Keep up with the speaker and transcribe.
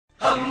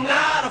I'm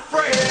not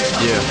afraid.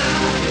 Yeah.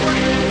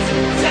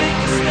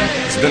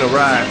 It's been a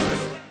ride.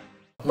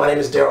 My name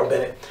is Darrell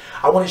Bennett.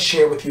 I want to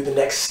share with you the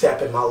next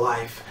step in my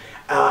life.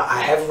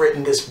 I have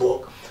written this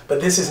book,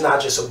 but this is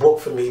not just a book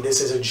for me. This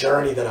is a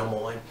journey that I'm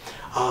on.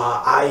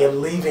 I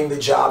am leaving the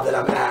job that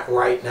I'm at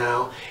right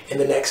now in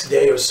the next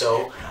day or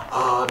so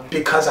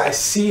because I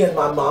see in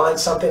my mind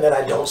something that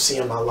I don't see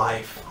in my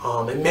life.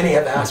 And many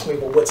have asked me,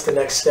 well, what's the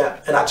next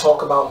step? And I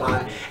talk about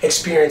my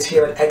experience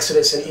here at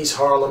Exodus in East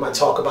Harlem. I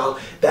talk about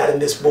that in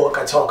this book.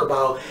 I talk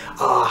about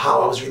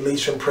how I was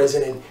released from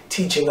prison and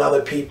teaching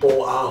other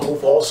people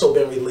who've also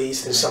been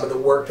released, and some of the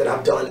work that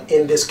I've done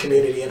in this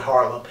community in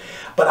Harlem.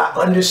 But I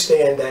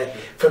understand that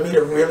for me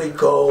to really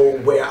go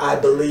where I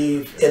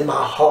believe in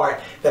my heart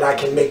that I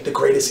can make the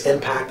greatest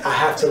impact, I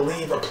have to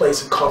leave a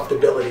place of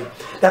comfortability.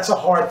 That's a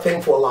hard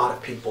thing for a lot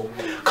of people.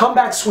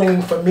 Comeback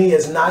swinging for me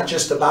is not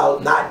just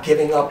about not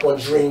giving up on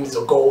dreams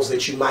or goals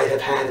that you might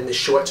have had in the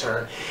short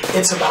term.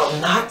 It's about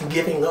not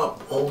giving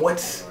up on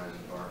what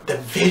the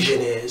vision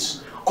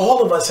is.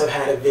 All of us have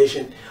had a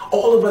vision.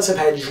 All of us have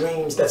had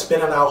dreams that's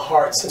been in our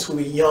hearts since we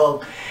were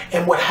young.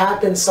 And what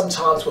happens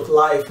sometimes with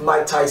life,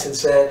 Mike Tyson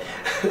said,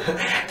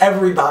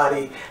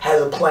 everybody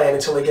has a plan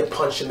until they get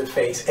punched in the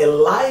face. And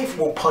life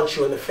will punch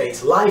you in the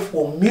face. Life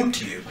will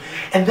mute you.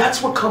 And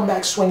that's what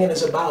comeback swinging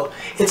is about.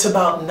 It's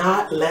about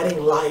not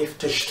letting life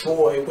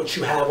destroy what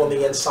you have on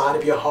the inside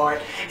of your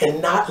heart, and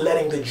not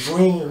letting the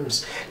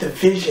dreams, the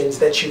visions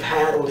that you've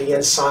had on the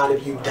inside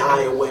of you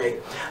die away.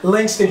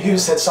 Langston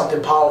Hughes said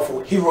something powerful.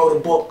 He wrote a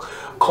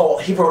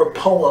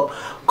poem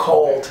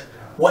called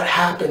What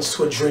Happens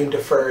to a Dream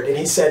Deferred? And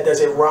he said, does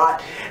it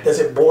rot? Does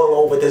it boil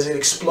over? Does it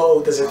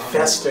explode? Does it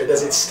fester?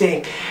 Does it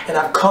stink? And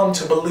I've come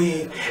to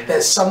believe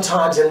that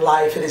sometimes in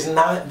life it is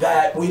not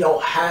that we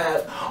don't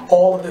have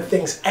all of the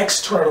things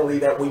externally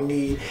that we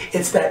need.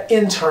 It's that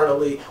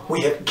internally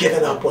we have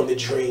given up on the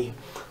dream.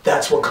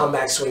 That's what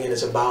comeback swinging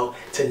is about,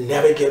 to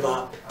never give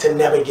up, to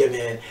never give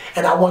in.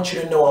 And I want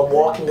you to know I'm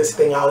walking this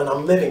thing out and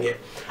I'm living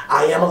it.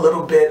 I am a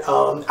little bit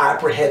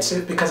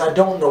apprehensive because I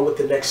don't know what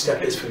the next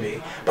step is for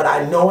me. But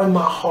I know in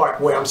my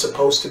heart where I'm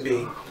supposed to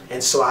be.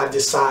 And so I've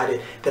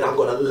decided that I'm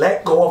going to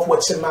let go of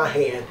what's in my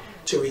hand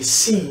to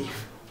receive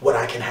what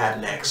I can have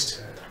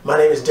next. My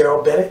name is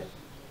Darrell Bennett.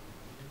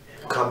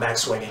 Comeback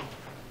swinging.